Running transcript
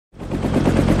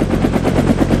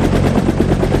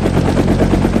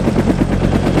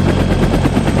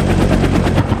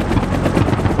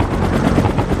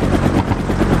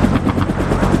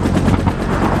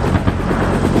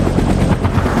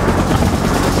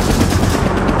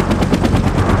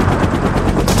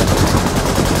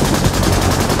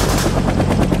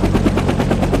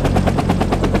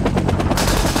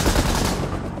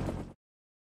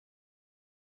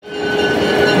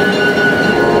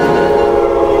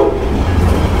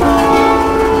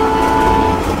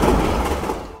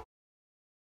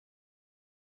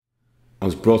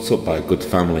brought up by a good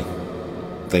family.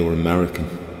 They were American.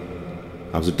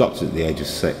 I was adopted at the age of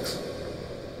 6.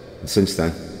 And since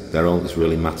then, they're all that's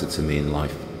really mattered to me in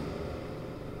life.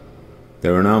 They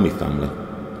were an army family.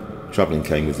 Travelling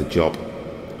came with the job.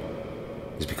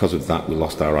 It's because of that we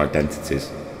lost our identities.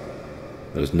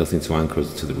 There was nothing to anchor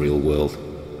us to the real world,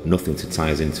 nothing to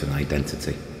tie us into an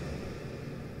identity.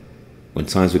 When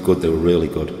times were good, they were really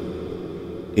good.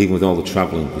 Even with all the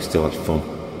travelling, we still had fun.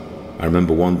 I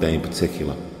remember one day in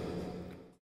particular.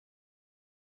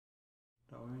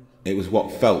 It was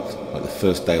what felt like the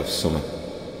first day of summer,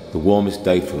 the warmest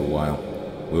day for a while.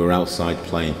 We were outside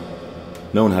playing.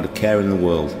 No one had a care in the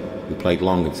world. We played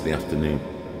long into the afternoon.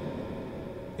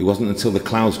 It wasn't until the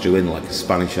clouds drew in like a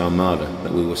Spanish armada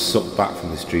that we were sucked back from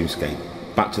this dreamscape,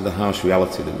 back to the harsh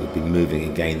reality that we'd be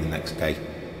moving again the next day.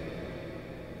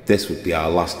 This would be our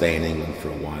last day in England for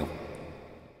a while.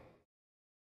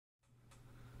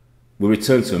 We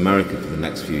returned to America for the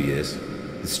next few years.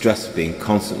 The stress of being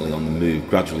constantly on the move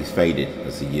gradually faded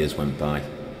as the years went by.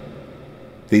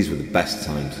 These were the best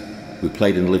times. We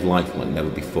played and lived life like never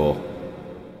before.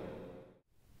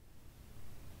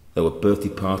 There were birthday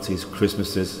parties,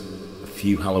 Christmases, a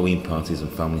few Halloween parties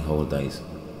and family holidays.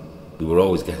 We were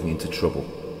always getting into trouble,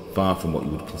 far from what you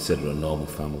would consider a normal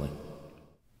family.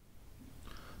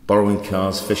 Borrowing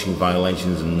cars, fishing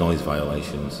violations and noise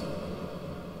violations.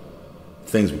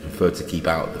 Things we preferred to keep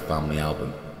out of the family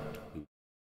album.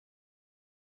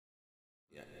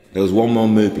 There was one more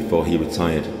move before he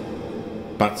retired.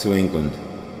 Back to England.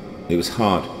 It was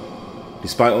hard.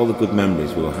 Despite all the good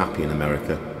memories, we were happy in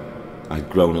America. I'd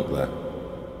grown up there.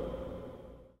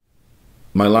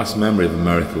 My last memory of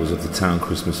America was of the town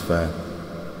Christmas fair.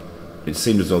 It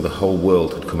seemed as though the whole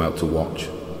world had come out to watch.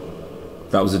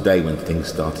 That was the day when things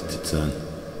started to turn.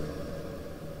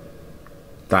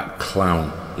 That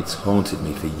clown, it's haunted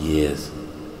me for years.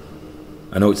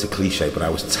 I know it's a cliche, but I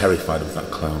was terrified of that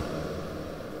clown.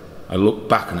 I look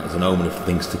back on it as an omen of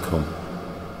things to come.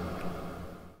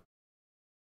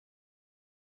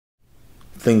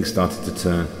 Things started to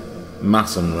turn.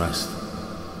 Mass unrest.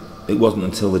 It wasn't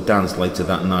until the dance later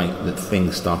that night that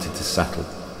things started to settle.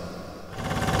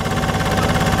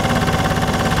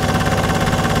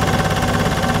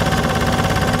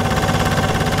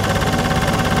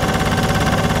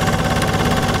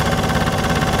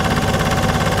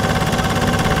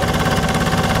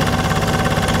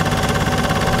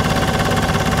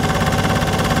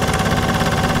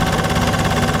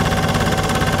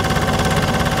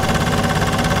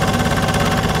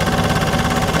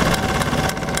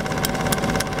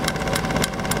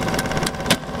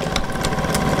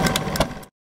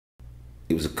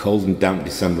 It was a cold and damp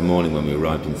December morning when we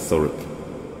arrived in Thurrock.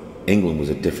 England was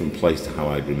a different place to how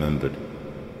I'd remembered.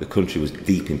 The country was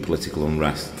deep in political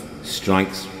unrest,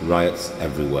 strikes, riots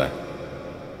everywhere.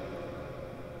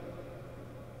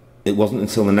 It wasn't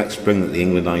until the next spring that the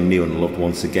England I knew and loved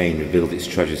once again revealed its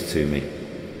treasures to me.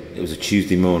 It was a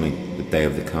Tuesday morning, the day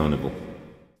of the carnival.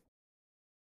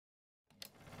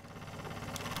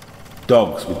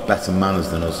 Dogs with better manners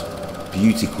than us,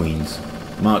 beauty queens,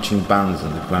 marching bands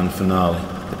and the grand finale,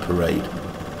 the parade.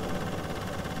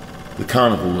 The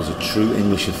carnival was a true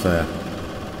English affair,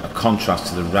 a contrast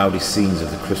to the rowdy scenes of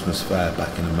the Christmas fair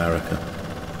back in America.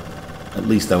 At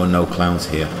least there were no clowns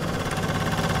here.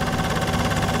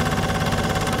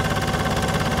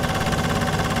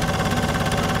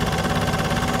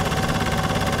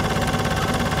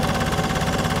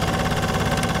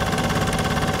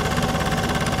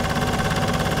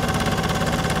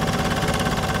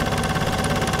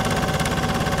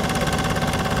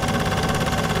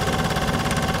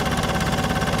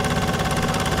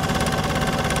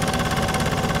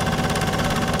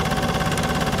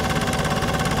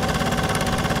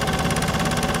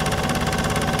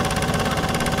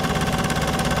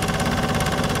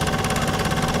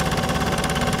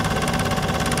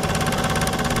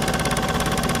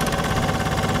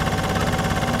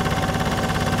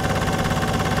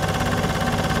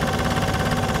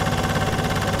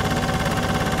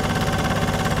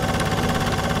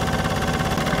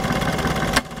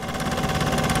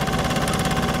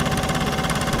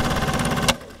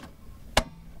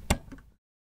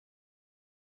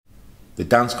 The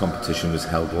dance competition was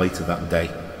held later that day.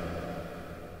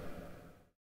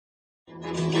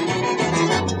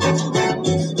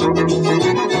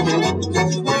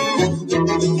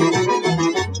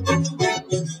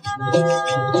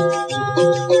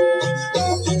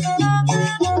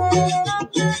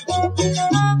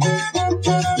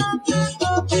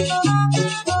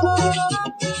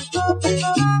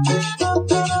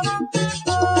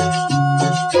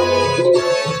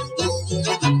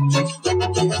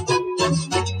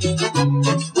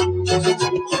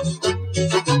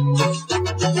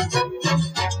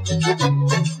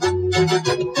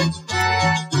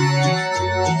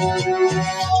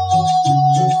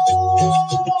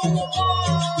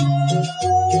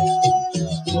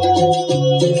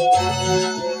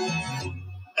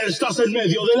 Estás en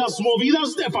medio de las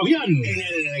movidas de Fabián en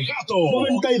el Gato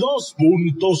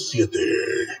 92.7.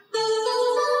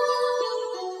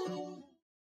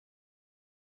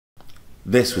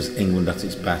 This was England at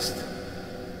its best.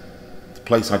 The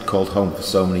place I'd called home for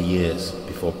so many years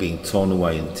before being torn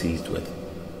away and teased with.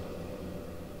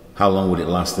 How long would it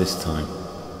last this time?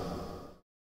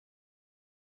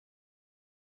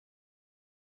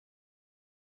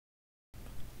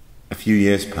 A few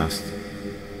years passed.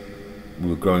 We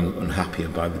were growing unhappier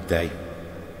by the day.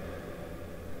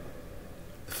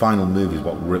 The final move is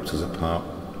what ripped us apart.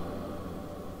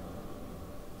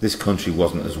 This country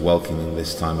wasn't as welcoming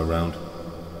this time around.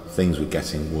 Things were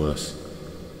getting worse.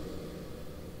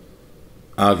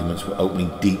 Arguments were opening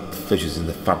deep fissures in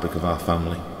the fabric of our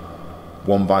family.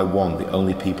 One by one, the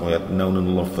only people I had known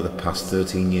and loved for the past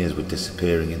 13 years were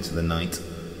disappearing into the night.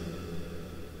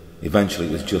 Eventually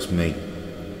it was just me,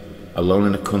 alone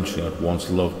in a country I'd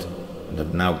once loved and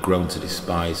had now grown to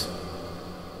despise.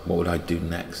 What would I do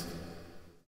next?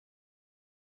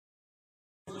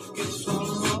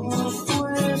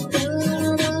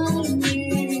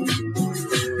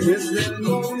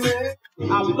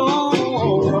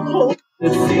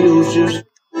 It feels just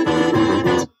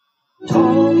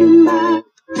talking about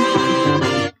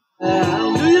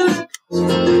how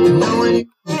do you know it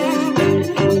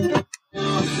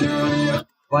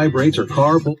vibrates or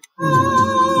carpal.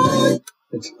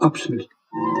 It's absolute.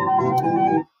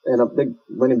 And a big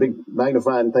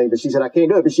magnifying thing, but she said I can't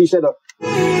do it. But she said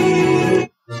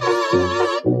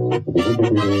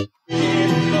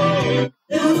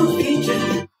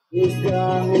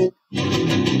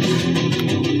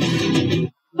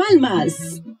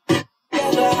Palmas.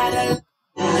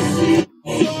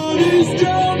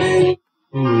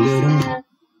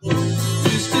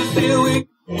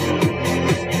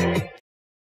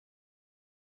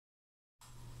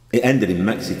 It ended in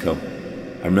Mexico.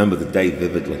 I remember the day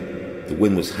vividly. The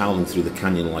wind was howling through the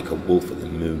canyon like a wolf at the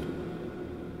moon.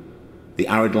 The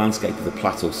arid landscape of the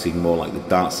plateau seemed more like the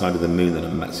dark side of the moon than a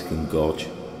Mexican gorge.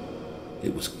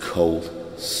 It was cold,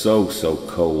 so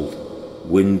cold.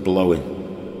 Wind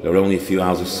blowing. There were only a few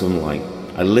hours of sunlight.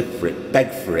 I lived for it,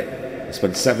 begged for it. I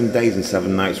spent 7 days and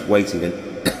 7 nights waiting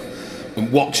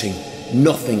and watching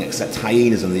nothing except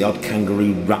hyenas and the odd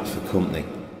kangaroo rats for company.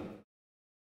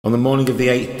 On the morning of the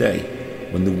 8th day,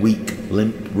 when the weak,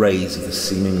 limp rays of the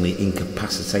seemingly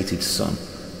incapacitated sun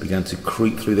began to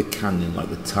creep through the canyon like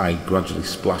the tide gradually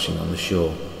splashing on the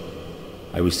shore,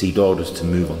 I received orders to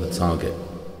move on the target.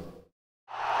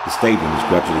 The stadium was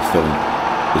gradually filling.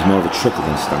 It was more of a trickle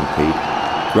than a stampede.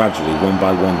 Gradually, one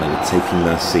by one, they were taking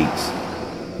their seats.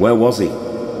 Where was he?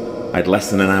 I had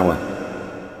less than an hour.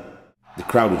 The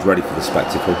crowd was ready for the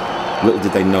spectacle. Little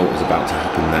did they know what was about to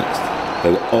happen next.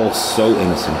 They were all so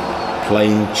innocent,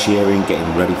 playing, cheering,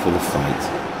 getting ready for the fight.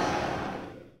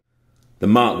 The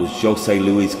mark was Jose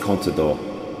Luis Contador,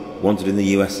 wanted in the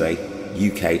USA,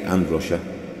 UK and Russia.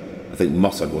 I think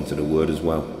Mossad wanted a word as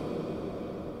well.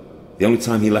 The only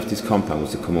time he left his compound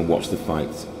was to come and watch the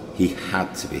fight. He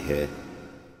had to be here.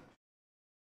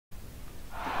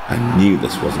 I knew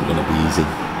this wasn't going to be easy.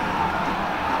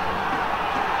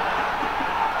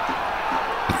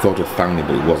 I thought I'd found him,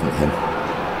 but it wasn't him.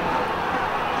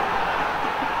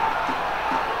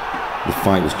 The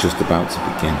fight was just about to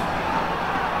begin.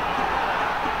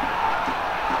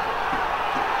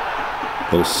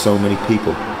 There were so many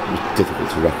people, it was difficult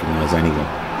to recognise anyone.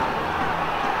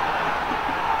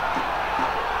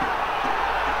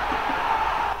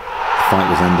 The fight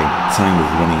was ending, time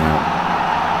was running out.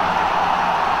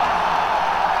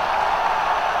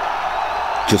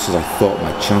 Just as I thought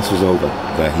my chance was over,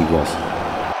 there he was.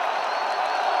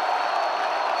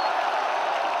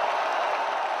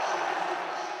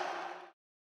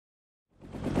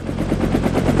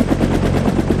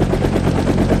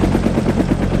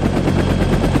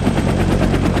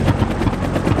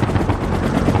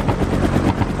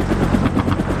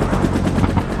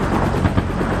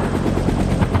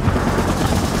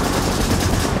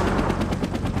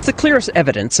 The clearest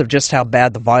evidence of just how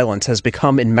bad the violence has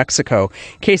become in Mexico.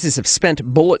 Cases of spent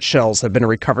bullet shells have been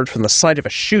recovered from the site of a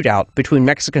shootout between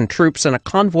Mexican troops and a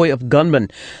convoy of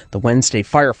gunmen. The Wednesday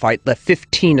firefight left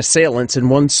 15 assailants and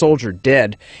 1 soldier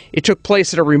dead. It took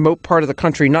place at a remote part of the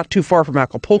country not too far from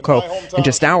Acapulco, and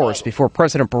just hours before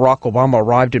President Barack Obama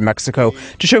arrived in Mexico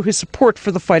to show his support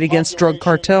for the fight against drug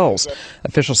cartels.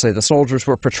 Officials say the soldiers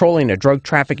were patrolling a drug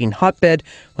trafficking hotbed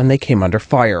when they came under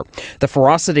fire. The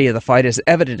ferocity of the fight is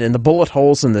evident in in the bullet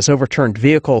holes in this overturned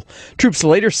vehicle. Troops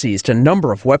later seized a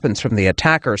number of weapons from the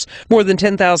attackers. More than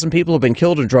 10,000 people have been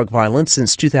killed in drug violence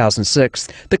since 2006.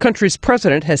 The country's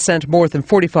president has sent more than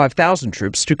 45,000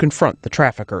 troops to confront the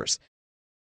traffickers.